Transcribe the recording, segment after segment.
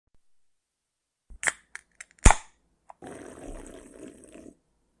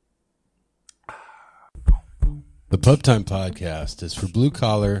The Pub Time Podcast is for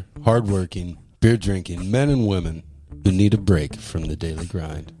blue-collar, hard-working, beer-drinking men and women who need a break from the daily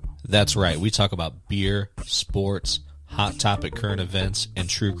grind. That's right. We talk about beer, sports, hot topic current events, and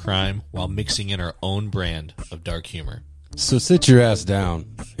true crime while mixing in our own brand of dark humor. So sit your ass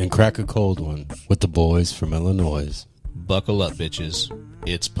down and crack a cold one with the boys from Illinois. Buckle up, bitches.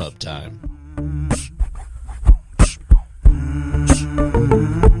 It's pub time.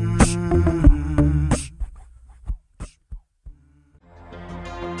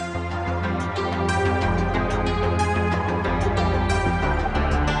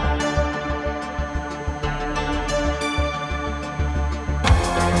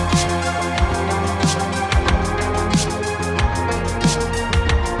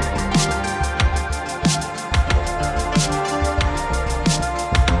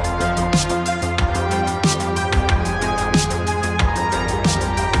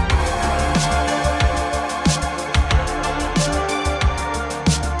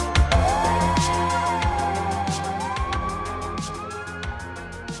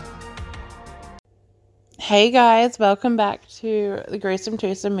 Hey guys, welcome back to the Gruesome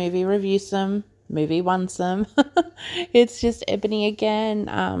Twosome Movie Reviewsome, Movie Onesome. It's just Ebony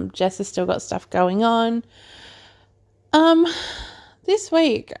again. Jess has still got stuff going on. This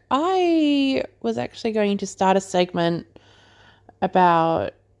week I was actually going to start a segment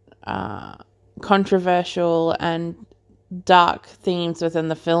about controversial and dark themes within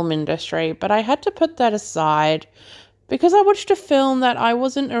the film industry, but I had to put that aside because I watched a film that I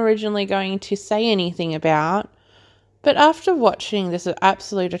wasn't originally going to say anything about, but after watching this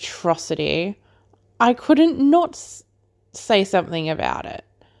absolute atrocity, I couldn't not say something about it.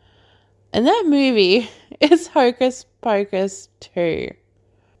 And that movie is Hocus Pocus 2.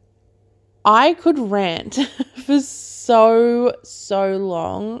 I could rant for so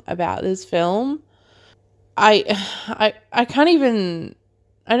long about this film. I don't even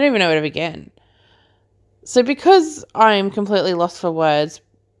know where to begin. So because I'm completely lost for words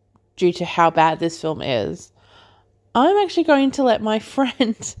due to how bad this film is, I'm actually going to let my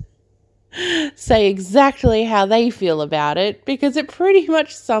friend say exactly how they feel about it because it pretty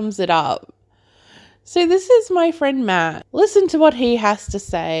much sums it up. So this is my friend Matt. Listen to what he has to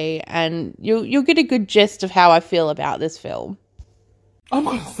say and you'll get a good gist of how I feel about this film. I'm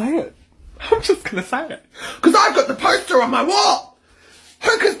going to say it. I'm just going to say it. Because I've got the poster on my wall.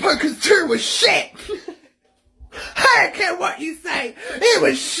 Hocus Pocus 2 was shit. I don't care what you say. It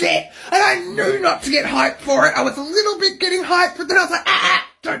was shit. And I knew not to get hyped for it. I was a little bit getting hyped, but then I was like,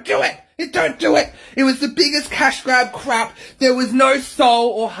 don't do it. Don't do it. It was the biggest cash grab crap. There was no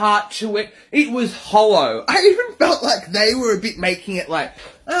soul or heart to it. It was hollow. I even felt like they were a bit making it like,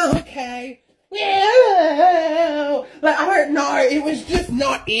 oh, okay. Yeah. Like, I don't know. It was just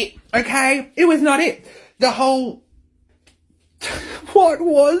not it. Okay? It was not it. The whole... What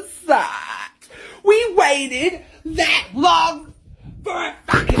was that? We waited that long for a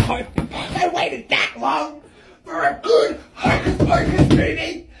fucking Hocus Pocus. I waited that long for a good Hocus Pocus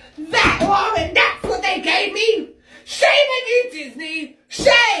movie. That long, and that's what they gave me. Shame on you, Disney.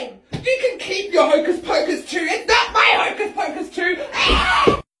 Shame. You can keep your Hocus Pocus 2. It's not my Hocus Pocus 2.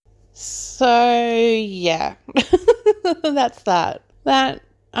 Ah! So, yeah. That's that.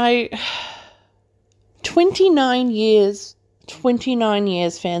 29 years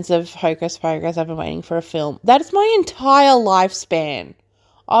fans of Hocus Pocus have been waiting for a film. That's my entire lifespan.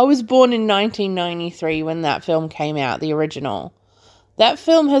 I was born in 1993 when that film came out, the original. That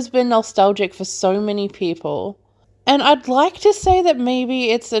film has been nostalgic for so many people. And I'd like to say that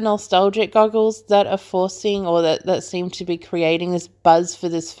maybe it's the nostalgic goggles that are forcing or that seem to be creating this buzz for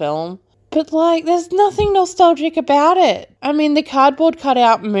this film. But, there's nothing nostalgic about it. I mean, the cardboard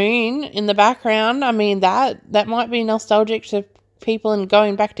cutout moon in the background, I mean, that might be nostalgic to people and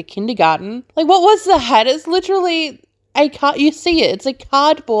going back to kindergarten. What was that? It's literally you see it. It's a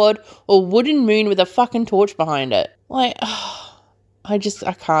cardboard or wooden moon with a fucking torch behind it. I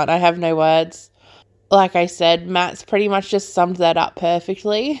can't. I have no words. Like I said, Matt's pretty much just summed that up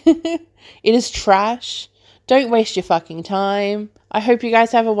perfectly. It is trash. Don't waste your fucking time. I hope you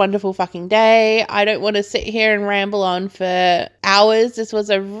guys have a wonderful fucking day. I don't want to sit here and ramble on for hours. This was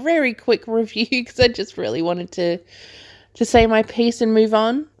a very quick review because I just really wanted to say my piece and move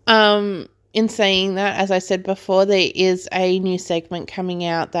on. In saying that, as I said before, there is a new segment coming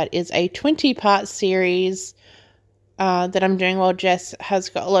out that is a 20-part series that I'm doing while Jess has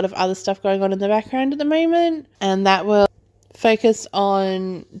got a lot of other stuff going on in the background at the moment. And that will focus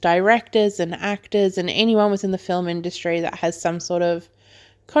on directors and actors and anyone within the film industry that has some sort of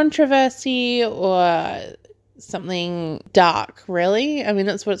controversy or something dark, really. I mean,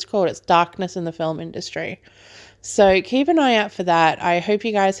 that's what it's called. It's darkness in the film industry. So keep an eye out for that. I hope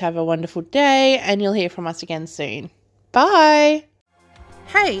you guys have a wonderful day, and you'll hear from us again soon. Bye!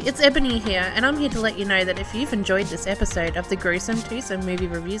 Hey, it's Ebony here, and I'm here to let you know that if you've enjoyed this episode of the Gruesome Twosome Movie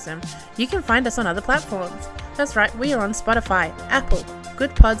Reviewsome, you can find us on other platforms. That's right, we are on Spotify, Apple,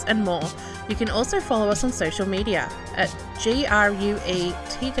 Good Pods, and more. You can also follow us on social media at GRUETWO_movies,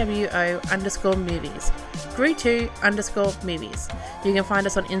 Gru2_movies. You can find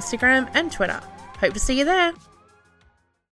us on Instagram and Twitter. Hope to see you there.